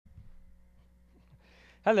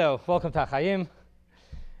Hello, welcome to Chaim,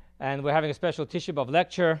 and we're having a special Tisha B'Av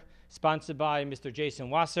lecture sponsored by Mr.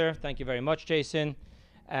 Jason Wasser. Thank you very much, Jason.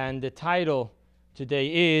 And the title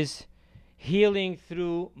today is Healing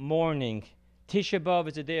Through Mourning. Tisha B'Av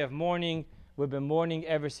is a day of mourning. We've been mourning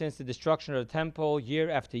ever since the destruction of the temple,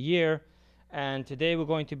 year after year, and today we're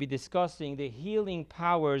going to be discussing the healing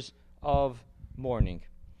powers of mourning.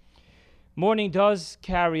 Mourning does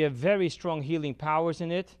carry a very strong healing powers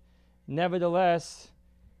in it. Nevertheless,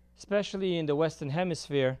 especially in the Western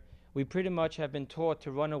Hemisphere, we pretty much have been taught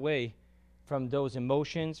to run away from those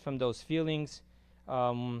emotions, from those feelings.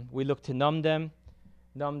 We look to numb them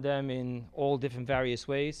in all different various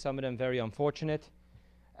ways, some of them very unfortunate.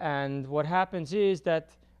 And what happens is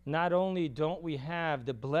that not only don't we have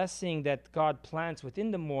the blessing that God plants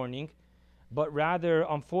within the mourning, but rather,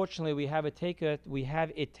 unfortunately, we have it take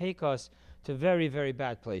us to very, very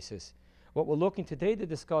bad places. What we're looking today to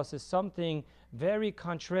discuss is something very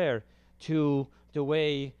contrary to the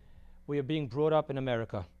way we are being brought up in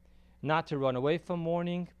America. Not to run away from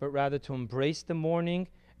mourning, but rather to embrace the mourning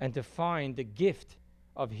and to find the gift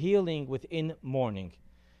of healing within mourning.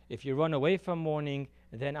 If you run away from mourning,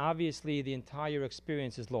 then obviously the entire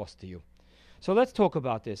experience is lost to you. So let's talk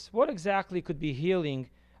about this. What exactly could be healing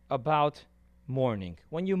about mourning?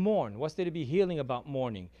 When you mourn, what's there to be healing about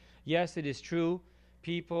mourning? Yes, it is true.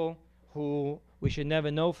 People who we should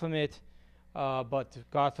never know from it, but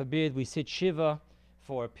God forbid we sit Shiva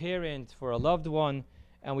for a parent, for a loved one,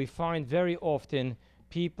 and we find very often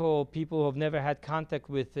people who have never had contact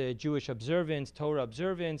with Jewish observance, Torah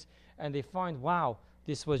observance, and they find, wow,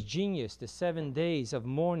 this was genius. The 7 days of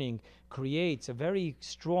mourning creates a very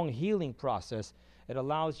strong healing process. It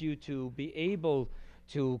allows you to be able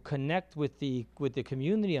to connect with the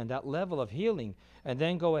community on that level of healing, and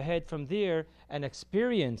then go ahead from there and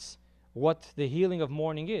experience what the healing of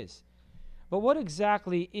mourning is. But what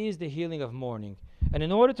exactly is the healing of mourning? And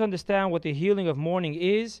in order to understand what the healing of mourning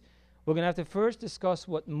is, we're going to have to first discuss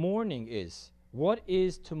what mourning is. What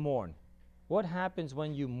is to mourn? What happens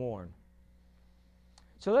when you mourn?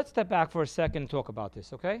 So let's step back for a second and talk about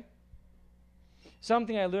this, okay?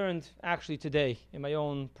 Something I learned actually today in my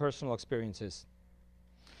own personal experiences.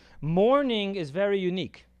 Mourning is very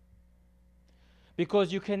unique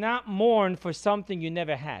because you cannot mourn for something you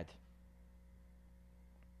never had.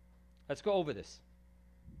 Let's go over this.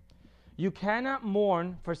 You cannot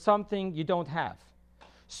mourn for something you don't have.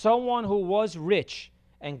 Someone who was rich,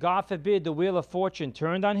 and God forbid the wheel of fortune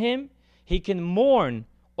turned on him, he can mourn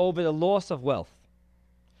over the loss of wealth.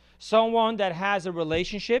 Someone that has a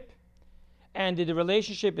relationship, and the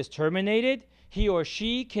relationship is terminated, he or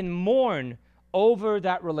she can mourn over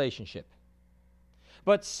that relationship.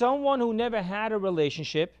 But someone who never had a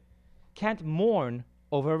relationship can't mourn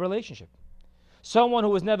over a relationship. Someone who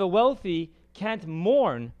was never wealthy can't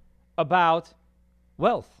mourn about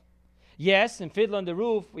wealth. Yes, in Fiddler on the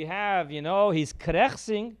Roof, we have, he's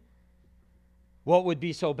krechsing. What would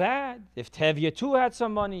be so bad if Tevye too had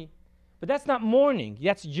some money? But that's not mourning.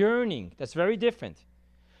 That's yearning. That's very different.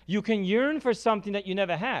 You can yearn for something that you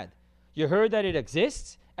never had. You heard that it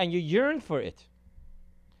exists, and you yearn for it.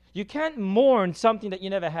 You can't mourn something that you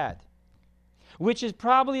never had, which is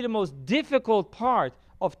probably the most difficult part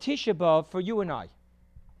of Tisha B'Av for you and I.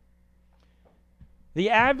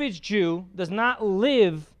 The average Jew does not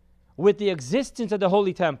live with the existence of the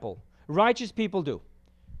Holy Temple. Righteous people do.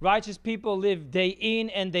 Righteous people live day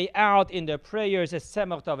in and day out in their prayers. They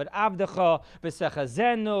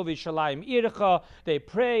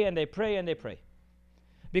pray and they pray and they pray.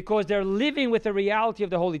 Because they're living with the reality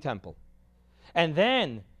of the Holy Temple. And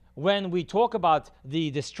then, when we talk about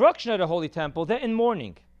the destruction of the Holy Temple, they're in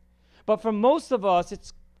mourning. But for most of us,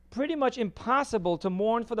 it's pretty much impossible to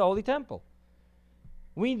mourn for the Holy Temple.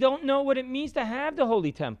 We don't know what it means to have the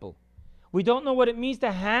Holy Temple. We don't know what it means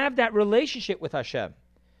to have that relationship with Hashem.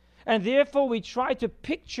 And therefore, we try to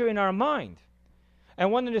picture in our mind.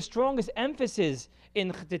 And one of the strongest emphasis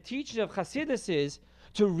in the teachings of Hasidus is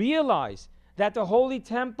to realize that the Holy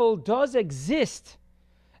Temple does exist.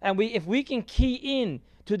 And if we can key in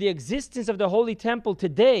to the existence of the Holy Temple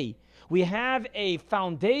today, we have a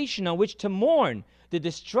foundation on which to mourn the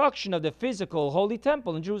destruction of the physical Holy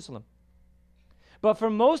Temple in Jerusalem. But for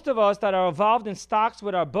most of us that are involved in stocks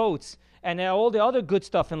with our boats and all the other good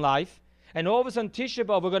stuff in life, and all of a sudden Tisha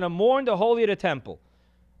B'Av, we're going to mourn the Holy of the Temple.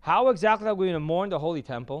 How exactly are we going to mourn the Holy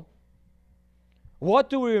Temple? What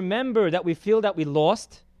do we remember that we feel that we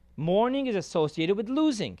lost? Mourning is associated with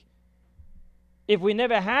losing. If we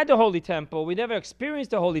never had the Holy Temple, we never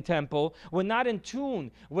experienced the Holy Temple, we're not in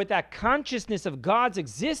tune with that consciousness of God's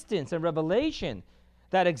existence and revelation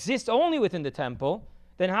that exists only within the temple,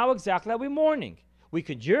 then how exactly are we mourning? We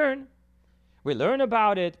could yearn. We learn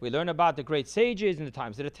about it. We learn about the great sages in the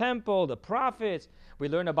times of the temple, the prophets. We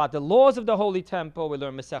learn about the laws of the Holy Temple. We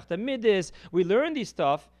learn Masechta Midas. We learn these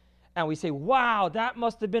stuff, and we say, wow, that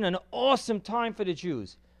must have been an awesome time for the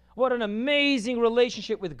Jews. What an amazing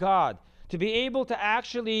relationship with God. To be able to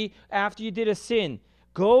actually, after you did a sin,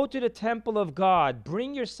 go to the temple of God,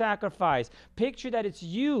 bring your sacrifice, picture that it's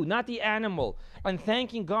you, not the animal, and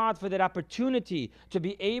thanking God for that opportunity to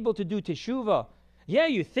be able to do teshuvah. Yeah,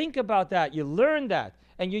 you think about that, you learn that,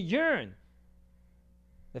 and you yearn.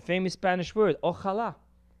 The famous Spanish word, ojalá.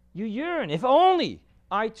 You yearn. If only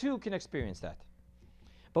I too can experience that.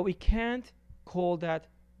 But we can't call that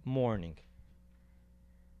mourning.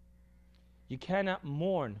 You cannot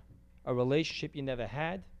mourn a relationship you never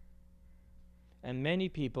had. And many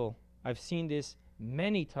people, I've seen this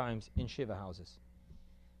many times in Shiva houses,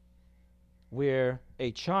 where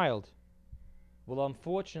a child will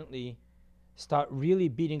unfortunately start really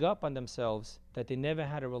beating up on themselves that they never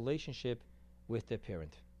had a relationship with their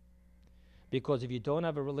parent. Because if you don't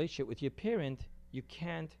have a relationship with your parent, you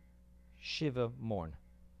can't Shiva mourn.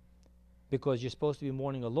 Because you're supposed to be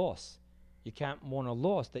mourning a loss. You can't mourn a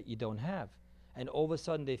loss that you don't have. And all of a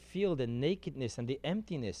sudden they feel the nakedness and the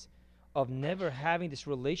emptiness of never having this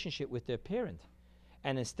relationship with their parent.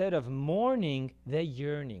 And instead of mourning, they're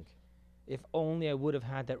yearning. If only I would have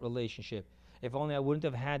had that relationship. If only I wouldn't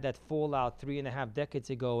have had that fallout 3.5 decades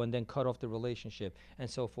ago and then cut off the relationship, and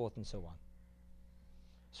so forth and so on.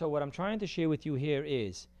 So what I'm trying to share with you here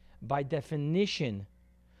is, by definition,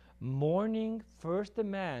 mourning first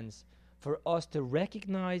demands for us to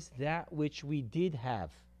recognize that which we did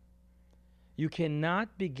have. You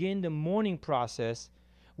cannot begin the mourning process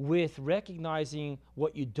with recognizing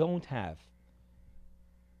what you don't have.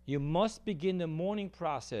 You must begin the mourning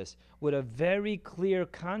process with a very clear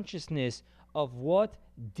consciousness of what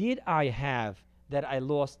did I have that I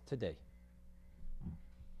lost today.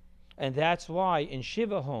 And that's why in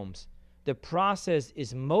Shiva homes, the process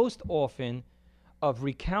is most often of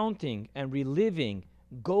recounting and reliving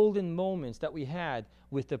golden moments that we had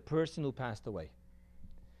with the person who passed away.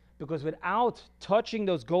 Because without touching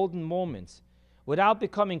those golden moments, without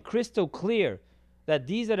becoming crystal clear that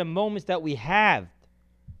these are the moments that we have,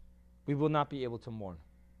 we will not be able to mourn.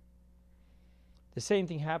 The same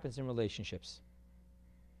thing happens in relationships.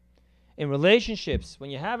 In relationships,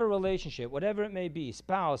 when you have a relationship, whatever it may be,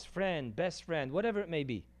 spouse, friend, best friend, whatever it may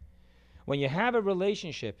be, when you have a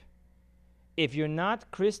relationship, if you're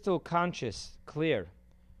not crystal conscious, clear,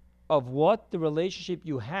 of what the relationship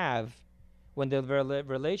you have, when the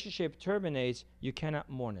relationship terminates, you cannot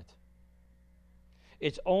mourn it.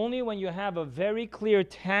 It's only when you have a very clear,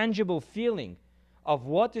 tangible feeling of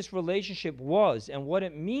what this relationship was and what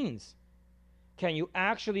it means, can you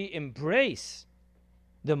actually embrace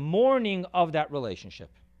the mourning of that relationship.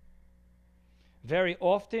 Very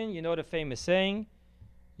often, you know the famous saying,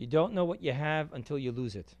 you don't know what you have until you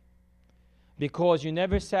lose it. Because you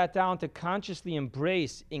never sat down to consciously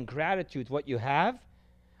embrace in gratitude what you have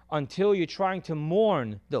until you're trying to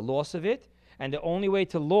mourn the loss of it. And the only way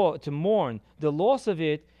to mourn the loss of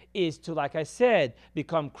it is to, like I said,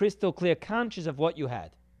 become crystal clear conscious of what you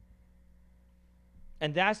had.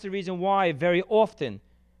 And that's the reason why very often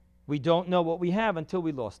we don't know what we have until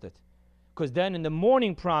we lost it. Because then in the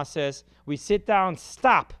mourning process, we sit down,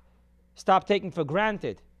 stop taking for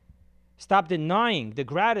granted, stop denying the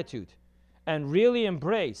gratitude, and really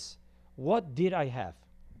embrace, what did I have?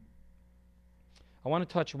 I want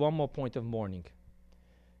to touch one more point of mourning.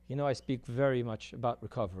 You know, I speak very much about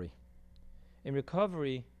recovery. In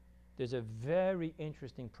recovery, there's a very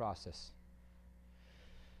interesting process.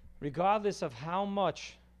 Regardless of how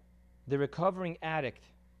much the recovering addict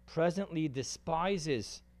presently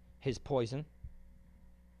despises his poison,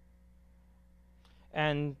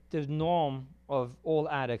 and the norm of all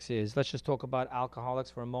addicts is, let's just talk about alcoholics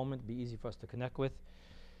for a moment, be easy for us to connect with.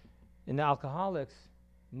 In the alcoholics,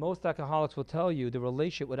 most alcoholics will tell you the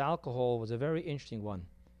relationship with alcohol was a very interesting one.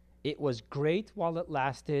 It was great while it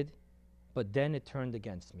lasted, but then it turned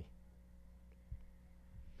against me.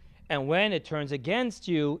 And when it turns against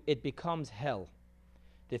you, it becomes hell.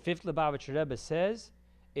 The fifth Lubavitcher Rebbe says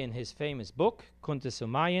in his famous book, Kuntas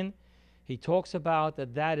Umayin, he talks about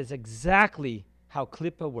that is exactly how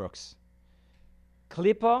Klippa works.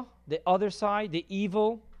 Klippa, the other side, the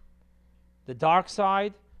evil, the dark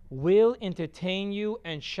side, will entertain you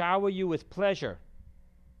and shower you with pleasure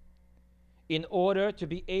in order to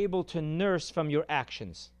be able to nurse from your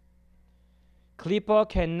actions. Klippa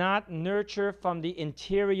cannot nurture from the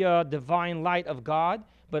interior divine light of God,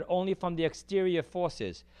 but only from the exterior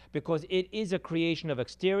forces, because it is a creation of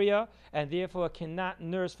exterior, and therefore it cannot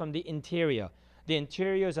nurse from the interior. The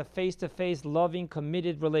interior is a face-to-face, loving,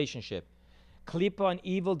 committed relationship. Klipa and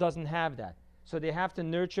evil doesn't have that. So they have to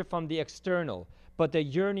nurture from the external, but they're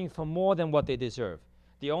yearning for more than what they deserve.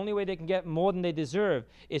 The only way they can get more than they deserve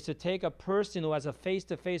is to take a person who has a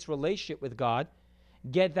face-to-face relationship with God,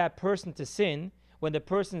 get that person to sin. When the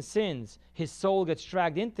person sins, his soul gets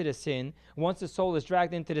dragged into the sin. Once the soul is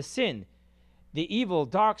dragged into the sin, the evil,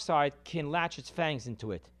 dark side can latch its fangs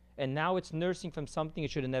into it. And now it's nursing from something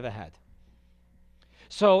it should have never had.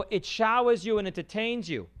 So it showers you and entertains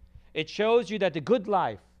you. It shows you that the good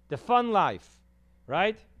life, the fun life,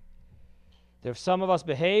 right? There's some of us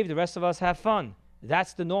behave, the rest of us have fun.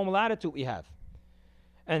 That's the normal attitude we have.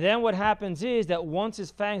 And then what happens is that once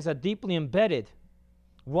his fangs are deeply embedded,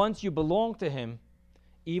 once you belong to him,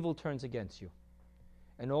 evil turns against you.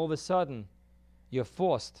 And all of a sudden, you're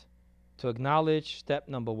forced to acknowledge step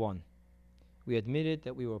number one. We admitted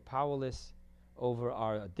that we were powerless over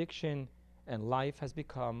our addiction, and life has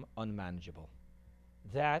become unmanageable.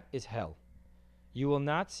 That is hell. You will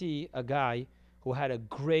not see a guy who had a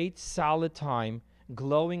great, solid time,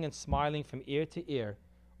 glowing and smiling from ear to ear,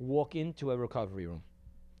 walk into a recovery room.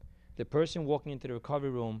 The person walking into the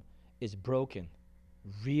recovery room is broken,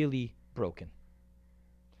 really broken.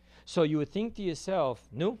 So you would think to yourself,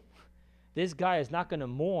 no, this guy is not going to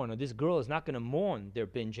mourn, or this girl is not going to mourn their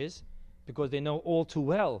binges, because they know all too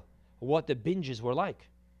well what the binges were like.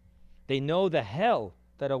 They know the hell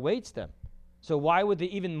that awaits them. So why would they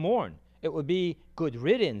even mourn? It would be good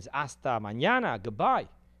riddance, hasta mañana, goodbye.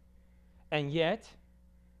 And yet,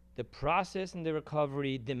 the process in the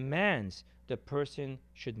recovery demands the person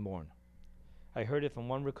should mourn. I heard it from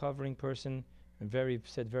one recovering person, and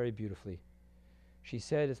said very beautifully. She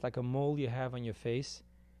said, it's like a mole you have on your face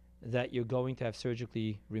that you're going to have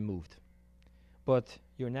surgically removed. But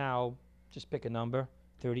you're now, just pick a number,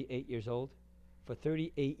 38 years old. For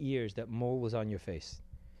 38 years, that mole was on your face.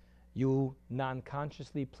 You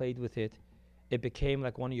non-consciously played with it. It became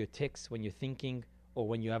like one of your tics when you're thinking or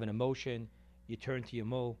when you have an emotion, you turn to your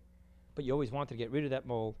mole. But you always wanted to get rid of that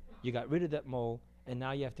mole. You got rid of that mole, and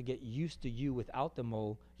now you have to get used to you without the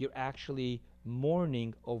mole. You're actually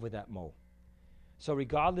mourning over that mole. So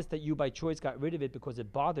regardless that you by choice got rid of it because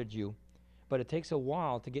it bothered you, but it takes a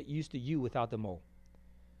while to get used to you without the mole.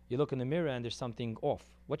 You look in the mirror and there's something off.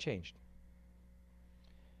 What changed?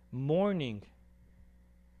 Mourning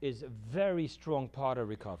is a very strong part of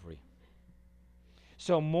recovery.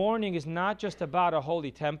 So mourning is not just about a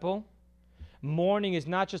holy temple. Mourning is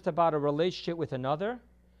not just about a relationship with another.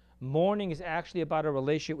 Mourning is actually about a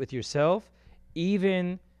relationship with yourself,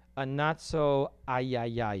 even a not so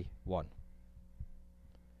ay one.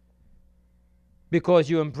 Because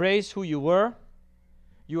you embrace who you were.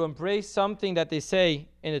 You embrace something that they say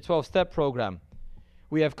in the 12-step program.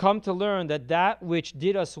 We have come to learn that that which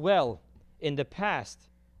did us well in the past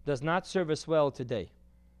does not serve us well today.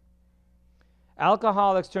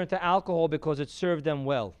 Alcoholics turn to alcohol because it served them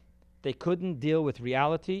well. They couldn't deal with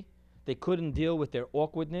reality. They couldn't deal with their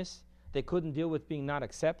awkwardness. They couldn't deal with being not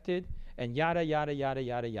accepted, and yada, yada, yada,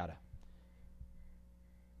 yada, yada.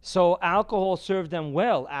 So alcohol served them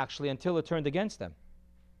well, actually, until it turned against them.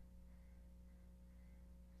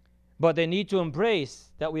 But they need to embrace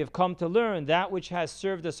that we have come to learn that which has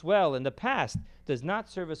served us well in the past does not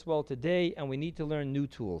serve us well today, and we need to learn new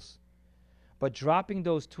tools. But dropping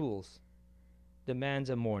those tools demands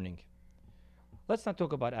a mourning. Let's not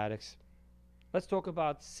talk about addicts. Let's talk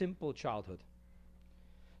about simple childhood.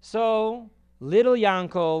 So, little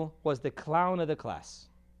Yankel was the clown of the class.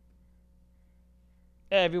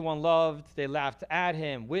 Everyone loved, they laughed at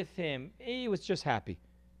him, with him. He was just happy.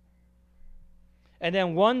 And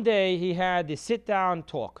then one day he had the sit-down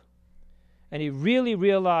talk. And he really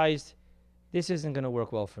realized, this isn't going to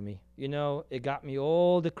work well for me. You know, it got me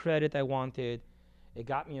all the credit I wanted. It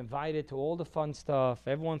got me invited to all the fun stuff.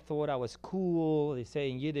 Everyone thought I was cool. They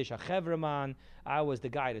say in Yiddish, a chevraman. I was the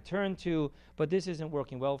guy to turn to. But this isn't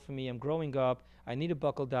working well for me. I'm growing up. I need to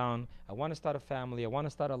buckle down. I want to start a family. I want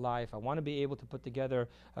to start a life. I want to be able to put together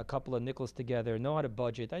a couple of nickels together, know how to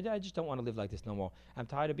budget. I just don't want to live like this no more. I'm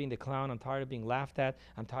tired of being the clown. I'm tired of being laughed at.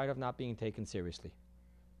 I'm tired of not being taken seriously.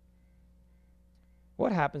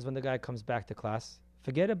 What happens when the guy comes back to class?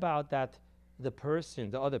 Forget about that the person,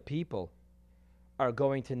 the other people, are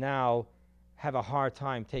going to now have a hard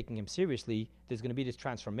time taking him seriously. There's going to be this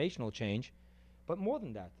transformational change. But more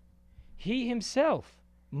than that, he himself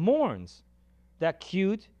mourns that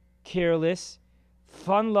cute, careless,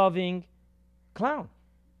 fun-loving clown.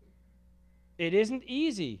 It isn't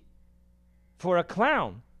easy for a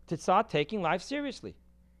clown to start taking life seriously.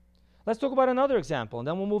 Let's talk about another example, and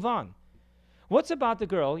then we'll move on. What's about the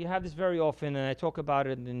girl? You have this very often, and I talk about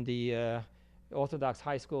it in the Orthodox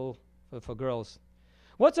high school for girls.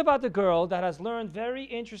 What's about the girl that has learned, very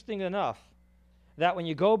interesting enough, that when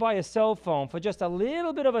you go buy a cell phone for just a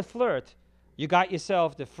little bit of a flirt, you got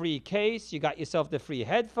yourself the free case, you got yourself the free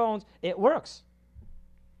headphones, it works.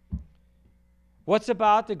 What's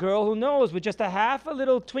about the girl who knows with just a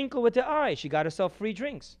little twinkle with the eye, she got herself free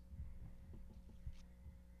drinks?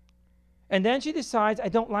 And then she decides, I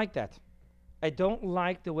don't like that. I don't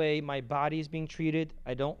like the way my body is being treated.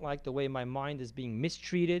 I don't like the way my mind is being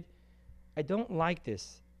mistreated. I don't like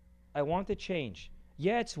this. I want to change.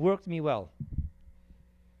 Yeah, it's worked me well.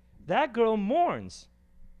 That girl mourns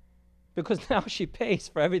because now she pays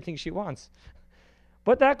for everything she wants.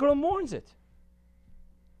 But that girl mourns it.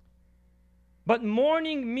 But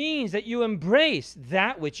mourning means that you embrace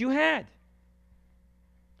that which you had.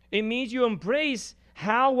 It means you embrace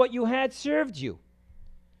how what you had served you.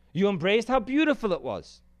 You embraced how beautiful it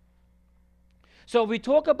was. So if we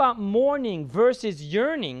talk about mourning versus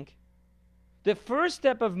yearning, the first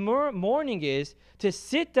step of mourning is to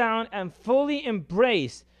sit down and fully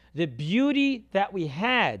embrace the beauty that we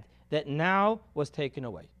had that now was taken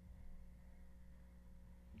away.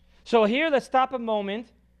 So here, let's stop a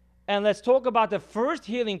moment and let's talk about the first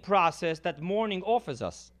healing process that mourning offers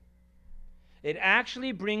us. It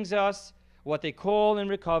actually brings us what they call in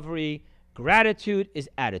recovery, gratitude is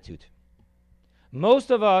attitude.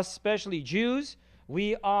 Most of us, especially Jews,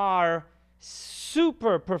 we are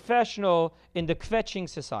super professional in the kvetching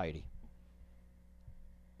society.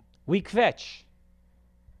 We kvetch.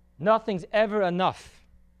 Nothing's ever enough.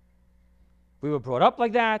 We were brought up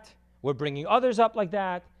like that, we're bringing others up like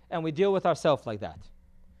that, and we deal with ourselves like that.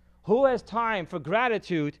 Who has time for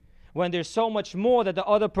gratitude when there's so much more that the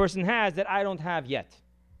other person has that I don't have yet?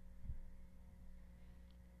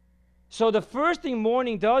 So the first thing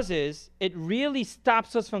mourning does is it really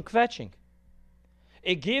stops us from kvetching.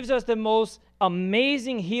 It gives us the most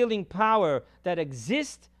amazing healing power that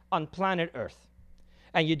exists on planet Earth.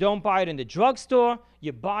 And you don't buy it in the drugstore,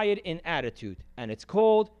 you buy it in attitude. And it's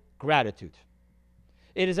called gratitude.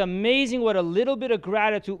 It is amazing what a little bit of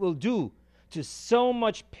gratitude will do to so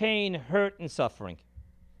much pain, hurt, and suffering.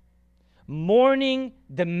 Mourning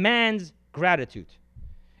demands gratitude.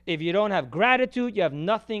 If you don't have gratitude, you have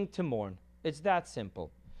nothing to mourn. It's that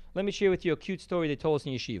simple. Let me share with you a cute story they told us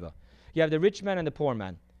in yeshiva. You have the rich man and the poor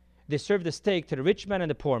man. They serve the steak to the rich man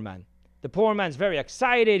and the poor man. The poor man's very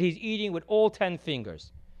excited. He's eating with all 10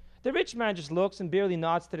 fingers. The rich man just looks and barely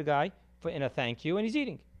nods to the guy in a thank you, and he's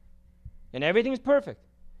eating. And everything's perfect.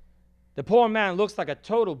 The poor man looks like a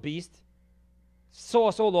total beast,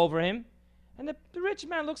 sauce all over him, and the rich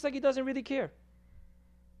man looks like he doesn't really care.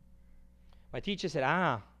 My teacher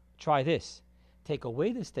said, try this. Take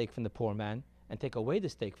away the steak from the poor man and take away the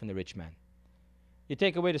steak from the rich man. You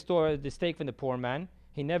take away the steak from the poor man,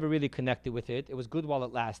 he never really connected with it. It was good while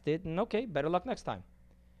it lasted, and okay, better luck next time.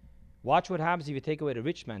 Watch what happens if you take away the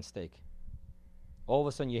rich man's steak. All of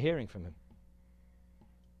a sudden you're hearing from him.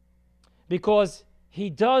 Because he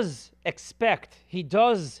does expect, he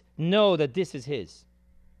does know that this is his.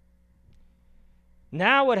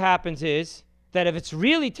 Now what happens is that if it's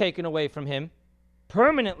really taken away from him,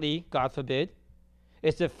 permanently, God forbid,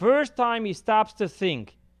 it's the first time he stops to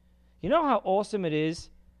think, you know how awesome it is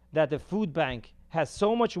that the food bank has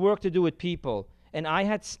so much work to do with people, and I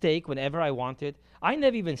had steak whenever I wanted? I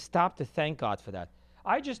never even stopped to thank God for that.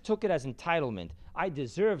 I just took it as entitlement. I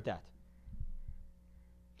deserve that.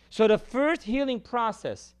 So the first healing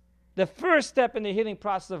process, the first step in the healing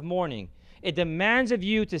process of mourning, it demands of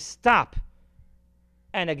you to stop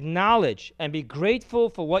and acknowledge and be grateful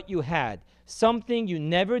for what you had, something you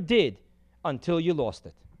never did until you lost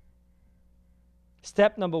it.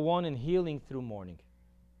 Step number 1 in healing through mourning.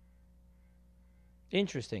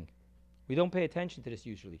 Interesting. We don't pay attention to this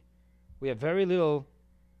usually. We have very little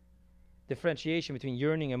differentiation between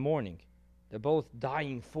yearning and mourning. They're both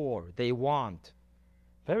dying for, they want.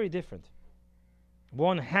 Very different.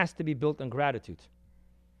 One has to be built on gratitude.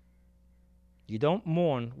 You don't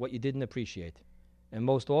mourn what you didn't appreciate. And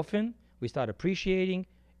most often, we start appreciating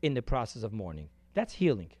in the process of mourning. That's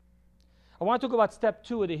healing. I want to talk about step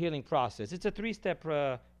 2 of the healing process. It's a 3-step,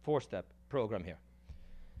 4-step program here.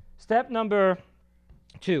 Step number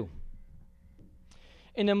 2.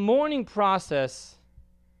 In the mourning process,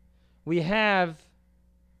 we have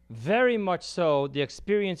very much so the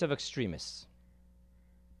experience of extremists.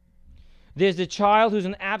 There's the child who's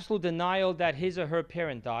in absolute denial that his or her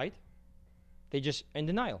parent died. They just in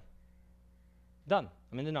denial. Done.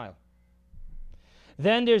 I'm in denial.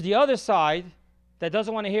 Then there's the other side that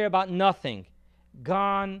doesn't want to hear about nothing.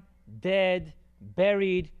 Gone, dead,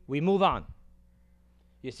 buried, we move on.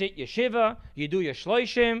 You sit yeshiva, you do your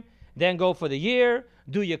shloishim, then go for the year,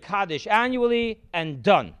 do your Kaddish annually, and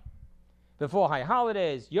done. Before high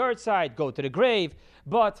holidays, yahrzeit, go to the grave,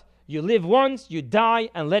 but you live once, you die,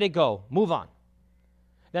 and let it go. Move on.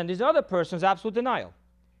 Then there's other person who's absolute denial.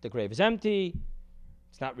 The grave is empty.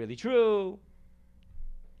 It's not really true.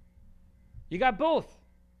 You got both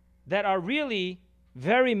that are really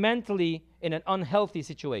very mentally in an unhealthy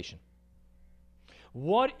situation.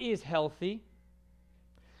 What is healthy?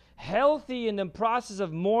 Healthy in the process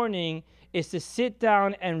of mourning is to sit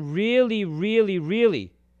down and really, really,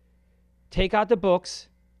 really take out the books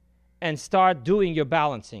and start doing your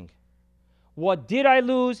balancing. What did I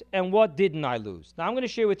lose and what didn't I lose? Now I'm going to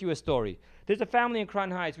share with you a story. There's a family in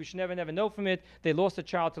Crown Heights. We should never know from it. They lost a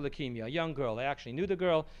child to leukemia, a young girl. I actually knew the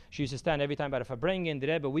girl. She used to stand every time by the Farbrengen. The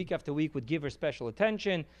Rebbe, week after week, would give her special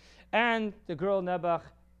attention. And the girl, Nebuch,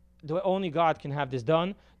 only God can have this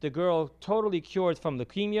done. The girl totally cured from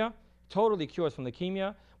leukemia,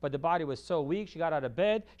 but the body was so weak, she got out of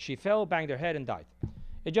bed, she fell, banged her head, and died.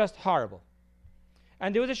 It's just horrible.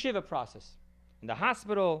 And there was a Shiva process. In the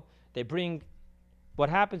hospital, they bring, what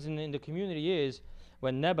happens in the community is,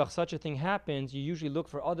 when Nebuch, such a thing happens, you usually look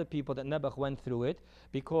for other people that Nebuch went through it,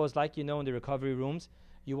 because like you know in the recovery rooms,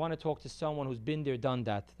 you want to talk to someone who's been there, done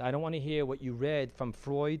that. I don't want to hear what you read from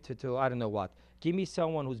Freud to I don't know what. Give me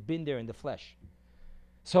someone who's been there in the flesh.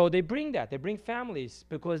 So they bring that. They bring families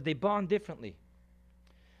because they bond differently.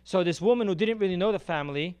 So this woman who didn't really know the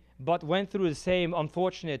family, but went through the same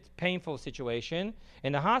unfortunate, painful situation,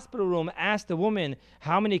 in the hospital room asked the woman,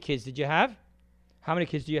 how many kids did you have? How many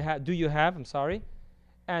kids do you have? I'm sorry.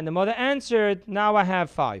 And the mother answered, now I have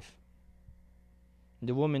 5. And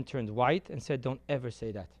the woman turned white and said, don't ever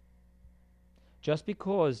say that. Just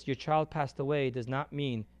because your child passed away does not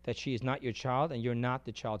mean that she is not your child and you're not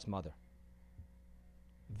the child's mother.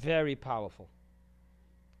 Very powerful.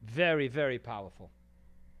 Very, very powerful.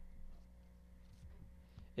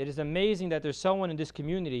 It is amazing that there's someone in this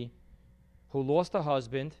community who lost a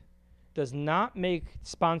husband, does not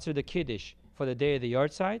sponsor the Kiddush for the day of the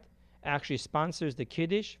yahrzeit, actually sponsors the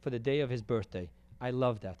Kiddush for the day of his birthday. I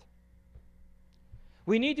love that.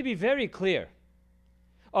 We need to be very clear.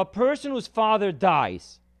 A person whose father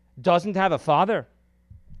dies doesn't have a father.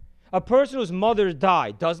 A person whose mother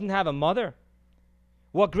died doesn't have a mother.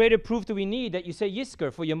 What greater proof do we need that you say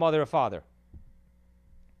Yisker for your mother or father?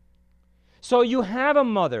 So you have a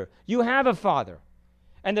mother, you have a father,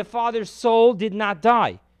 and the father's soul did not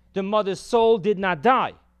die. The mother's soul did not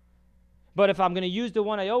die. But if I'm going to use the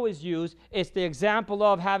one I always use, it's the example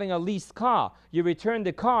of having a leased car. You return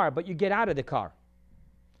the car, but you get out of the car.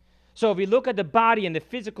 So if we look at the body and the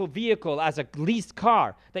physical vehicle as a leased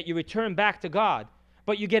car that you return back to God,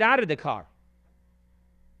 but you get out of the car.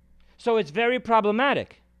 So it's very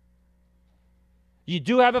problematic. You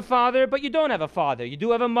do have a father, but you don't have a father. You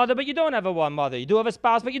do have a mother, but you don't have a mother. You do have a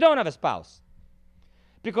spouse, but you don't have a spouse.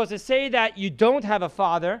 Because to say that you don't have a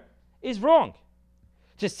father is wrong.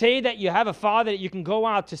 To say that you have a father that you can go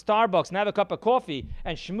out to Starbucks and have a cup of coffee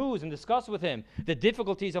and schmooze and discuss with him the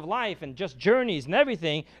difficulties of life and just journeys and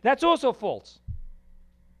everything, that's also false.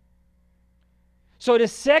 So the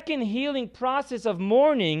second healing process of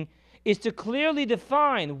mourning is to clearly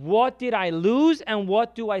define what did I lose and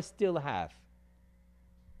what do I still have.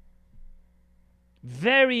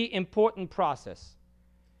 Very important process.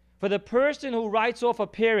 For the person who writes off a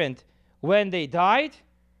parent when they died,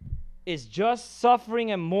 is just suffering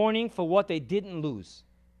and mourning for what they didn't lose.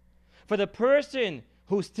 For the person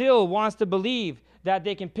who still wants to believe that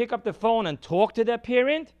they can pick up the phone and talk to their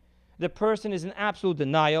parent, the person is in absolute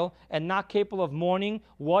denial and not capable of mourning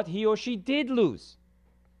what he or she did lose.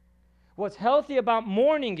 What's healthy about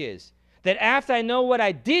mourning is that after I know what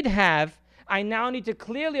I did have, I now need to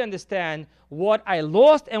clearly understand what I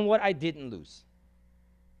lost and what I didn't lose.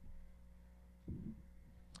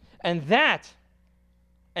 And that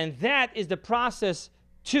is the process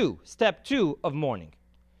 2, step 2 of mourning.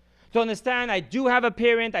 To understand I do have a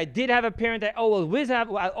parent, I did have a parent, I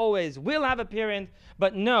always will have a parent,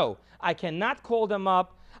 but no, I cannot call them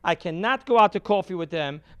up, I cannot go out to coffee with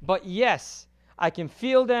them, but yes, I can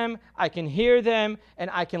feel them, I can hear them, and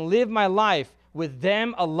I can live my life with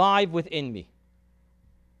them alive within me.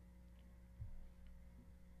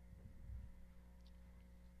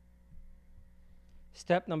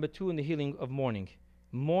 Step number 2 in the healing of mourning.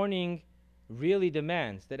 Mourning really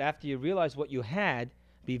demands that after you realize what you had,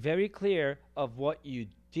 be very clear of what you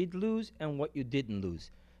did lose and what you didn't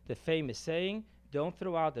lose. The famous saying, don't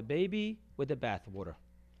throw out the baby with the bathwater.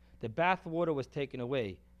 The bathwater was taken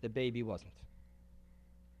away, the baby wasn't.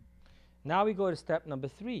 Now we go to step number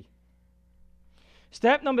 3.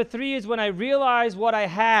 Step number 3 is when I realize what I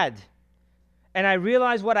had and I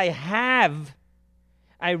realize what I have,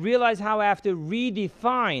 I realize how I have to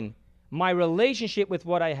redefine my relationship with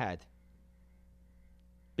what I had.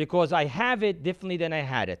 Because I have it differently than I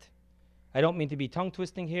had it. I don't mean to be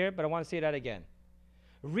tongue-twisting here, but I want to say that again.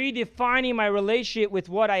 Redefining my relationship with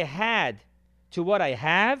what I had to what I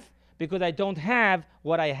have, because I don't have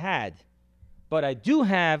what I had. But I do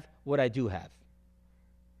have what I do have.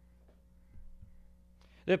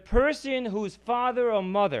 The person whose father or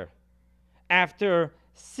mother, after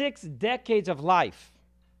 6 decades of life,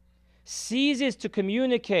 ceases to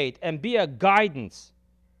communicate and be a guidance,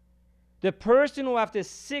 the person who after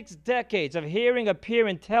 6 decades of hearing a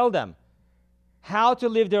parent tell them how to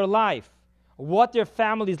live their life, what their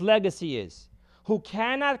family's legacy is, who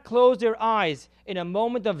cannot close their eyes in a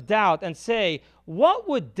moment of doubt and say, what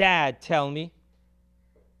would dad tell me,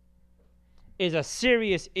 is a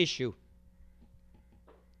serious issue.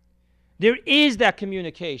 There is that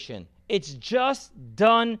communication. It's just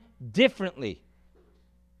done differently.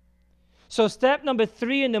 So step number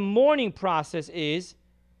 3 in the mourning process is,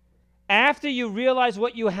 after you realize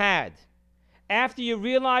what you had, after you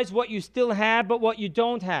realize what you still have but what you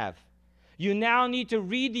don't have, you now need to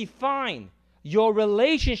redefine your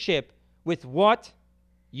relationship with what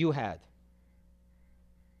you had.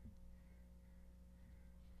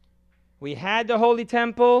 We had the Holy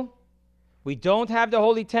Temple. We don't have the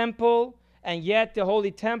Holy Temple, and yet the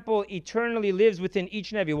Holy Temple eternally lives within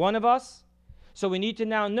each and every one of us. So we need to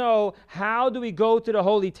now know, how do we go to the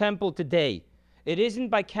Holy Temple today? It isn't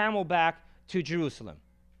by camelback to Jerusalem.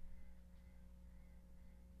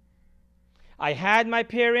 I had my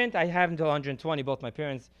parent. I have until 120, both my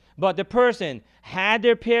parents. But the person had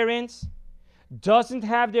their parents, doesn't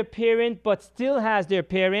have their parent, but still has their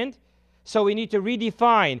parent. So we need to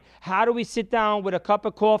redefine, how do we sit down with a cup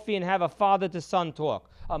of coffee and have a father-to-son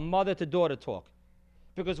talk, a mother-to-daughter talk?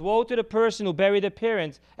 Because woe to the person who buried their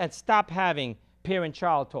parents and stop having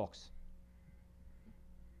parent-child talks.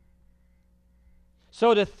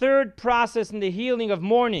 So the third process in the healing of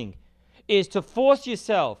mourning is to force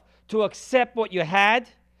yourself to accept what you had,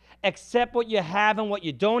 accept what you have and what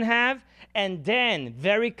you don't have, and then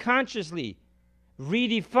very consciously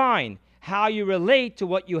redefine how you relate to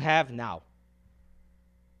what you have now.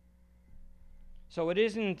 So it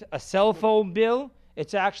isn't a cell phone bill,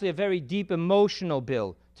 it's actually a very deep emotional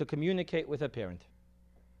bill to communicate with a parent.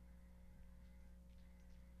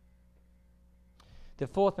 The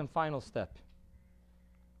fourth and final step.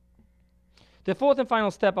 The fourth and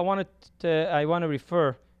final step I want to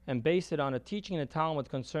refer and base it on a teaching in the Talmud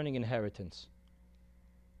concerning inheritance.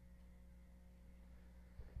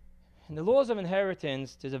 In the laws of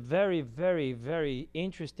inheritance, there's a very, very, very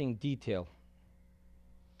interesting detail.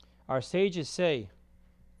 Our sages say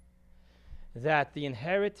that the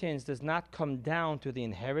inheritance does not come down to the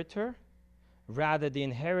inheritor, rather the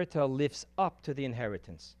inheritor lifts up to the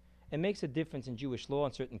inheritance. It makes a difference in Jewish law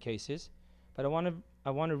in certain cases, but I want to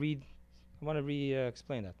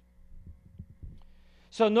explain that.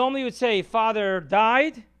 So normally you would say, father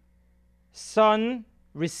died, son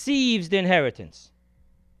receives the inheritance.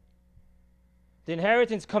 The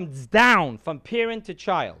inheritance comes down from parent to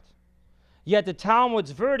child. Yet the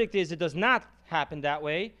Talmud's verdict is it does not happen that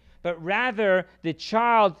way, but rather the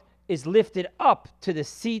child is lifted up to the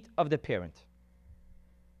seat of the parent.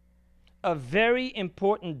 A very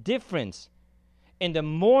important difference in the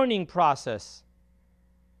mourning process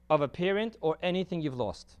of a parent or anything you've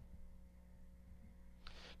lost.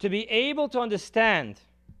 To be able to understand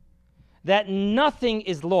that nothing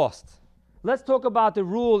is lost. Let's talk about the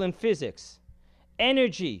rule in physics.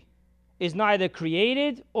 Energy is neither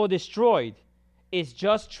created or destroyed. It's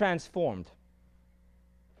just transformed.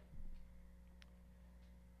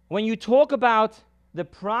 When you talk about the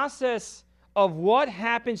process of what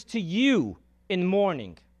happens to you in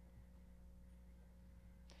mourning,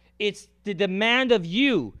 it's the demand of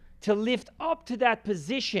you to lift up to that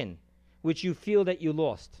position which you feel that you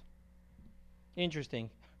lost.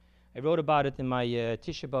 Interesting. I wrote about it in my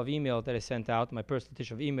Tisha B'Av email that I sent out, my personal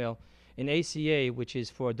Tisha B'Av email. In ACA, which is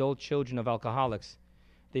for adult children of alcoholics,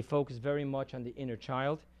 they focus very much on the inner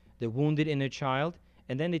child, the wounded inner child,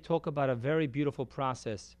 and then they talk about a very beautiful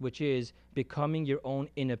process, which is becoming your own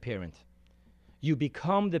inner parent. You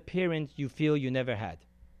become the parent you feel you never had.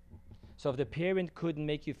 So if the parent couldn't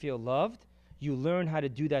make you feel loved, you learn how to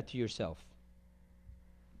do that to yourself.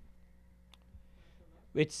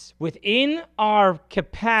 It's within our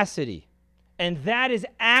capacity, and that is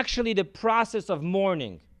actually the process of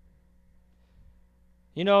mourning.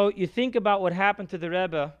 You know, you think about what happened to the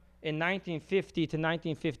Rebbe in 1950 to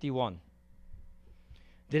 1951.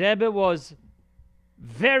 The Rebbe was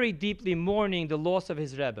very deeply mourning the loss of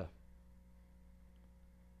his Rebbe.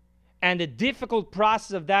 And the difficult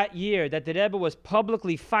process of that year that the Rebbe was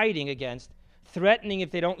publicly fighting against, threatening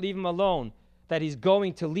if they don't leave him alone, that he's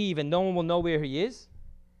going to leave and no one will know where he is.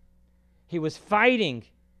 He was fighting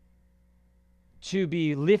to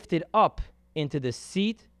be lifted up into the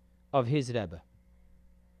seat of his Rebbe.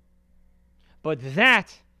 But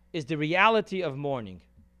that is the reality of mourning.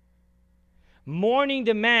 Mourning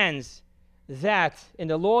demands that, in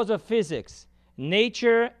the laws of physics,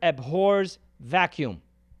 nature abhors vacuum.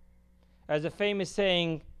 As the famous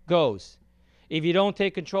saying goes, if you don't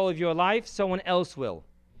take control of your life, someone else will.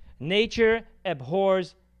 Nature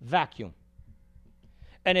abhors vacuum.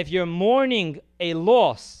 And if you're mourning a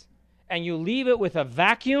loss and you leave it with a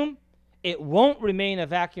vacuum, it won't remain a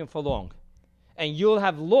vacuum for long. And you'll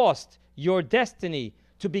have lost your destiny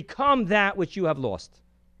to become that which you have lost.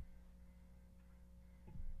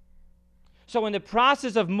 So in the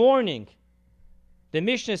process of mourning, the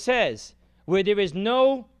Mishnah says, where there is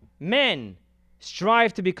no men,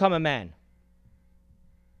 strive to become a man.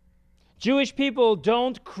 Jewish people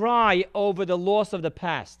don't cry over the loss of the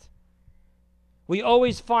past. We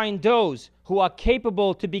always find those who are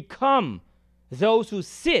capable to become those who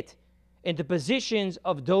sit in the positions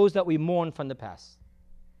of those that we mourn from the past.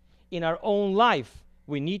 In our own life,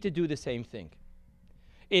 we need to do the same thing.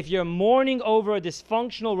 If you're mourning over a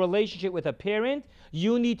dysfunctional relationship with a parent,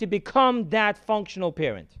 you need to become that functional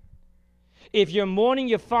parent. If you're mourning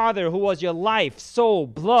your father who was your life, soul,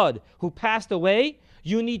 blood, who passed away,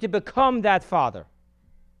 you need to become that father.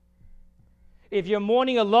 If you're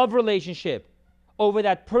mourning a love relationship over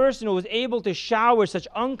that person who was able to shower such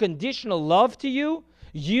unconditional love to you,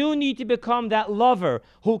 you need to become that lover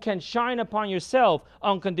who can shine upon yourself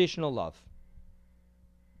unconditional love.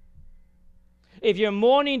 If you're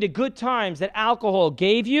mourning the good times that alcohol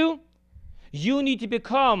gave you, you need to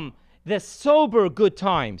become the sober good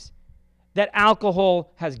times that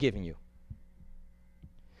alcohol has given you.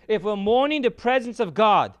 If we're mourning the presence of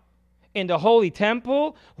God in the holy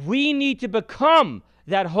temple, we need to become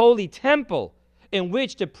that holy temple in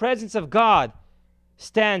which the presence of God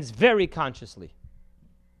stands very consciously.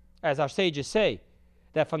 As our sages say,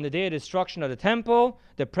 that from the day of destruction of the temple,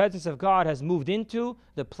 the presence of God has moved into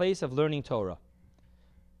the place of learning Torah.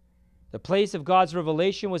 The place of God's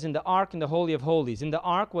revelation was in the Ark in the Holy of Holies. In the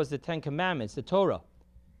Ark was the Ten Commandments, the Torah.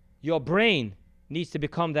 Your brain needs to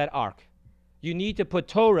become that Ark. You need to put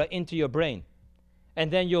Torah into your brain.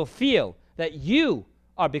 And then you'll feel that you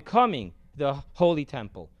are becoming the holy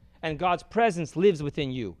temple. And God's presence lives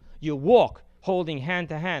within you. You walk holding hand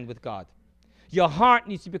to hand with God. Your heart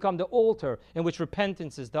needs to become the altar in which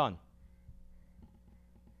repentance is done.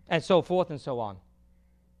 And so forth and so on.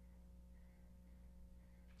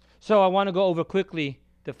 So I want to go over quickly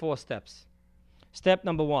the 4 steps. Step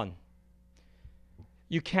number 1.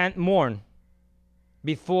 You can't mourn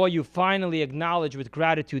before you finally acknowledge with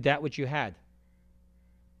gratitude that which you had.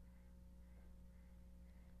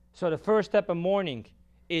 So the first step of mourning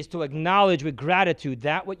is to acknowledge with gratitude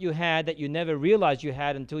that what you had that you never realized you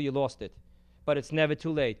had until you lost it. But it's never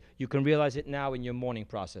too late. You can realize it now in your mourning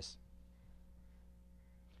process.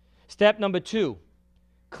 Step number 2.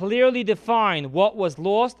 Clearly define what was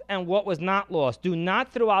lost and what was not lost. Do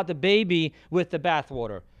not throw out the baby with the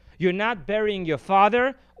bathwater. You're not burying your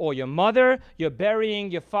father or your mother. You're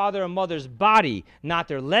burying your father or mother's body, not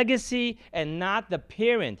their legacy and not the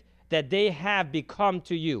parent that they have become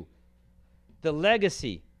to you. The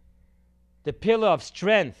legacy, the pillar of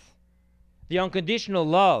strength, the unconditional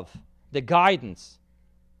love, the guidance.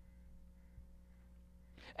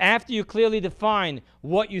 After you clearly define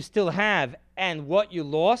what you still have and what you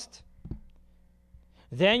lost,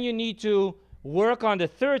 then you need to work on the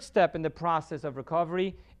 3rd step in the process of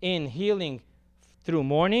recovery in healing through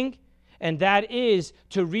mourning, and that is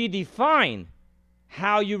to redefine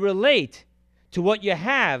how you relate to what you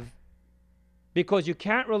have, because you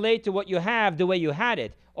can't relate to what you have the way you had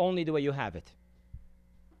it, only the way you have it.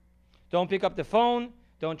 Don't pick up the phone.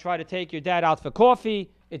 Don't try to take your dad out for coffee.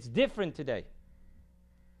 It's different today.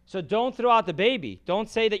 So don't throw out the baby. Don't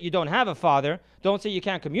say that you don't have a father. Don't say you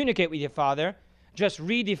can't communicate with your father. Just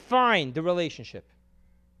redefine the relationship.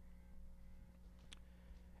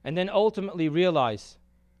 And then ultimately realize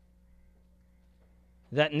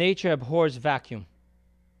that nature abhors vacuum.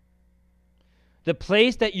 The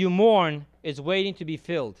place that you mourn is waiting to be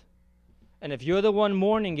filled. And if you're the one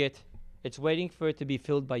mourning it, it's waiting for it to be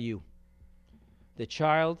filled by you. The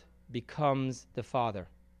child becomes the father.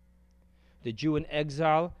 The Jew in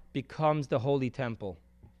exile becomes the holy temple.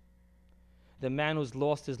 The man who's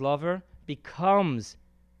lost his lover becomes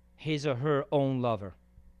his or her own lover.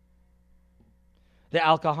 The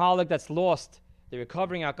alcoholic that's lost the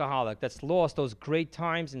recovering alcoholic that's lost those great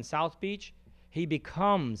times in South Beach, he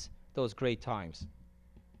becomes those great times.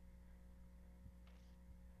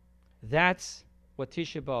 That's what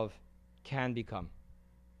Tisha B'Av can become.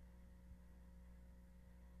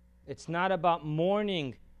 It's not about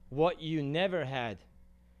mourning what you never had.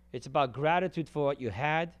 It's about gratitude for what you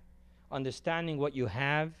had, understanding what you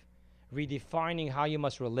have, redefining how you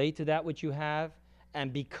must relate to that which you have,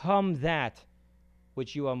 and become that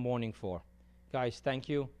which you are mourning for. Guys, thank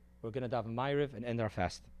you. We're going to daven Ma'ariv and end our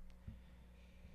fast.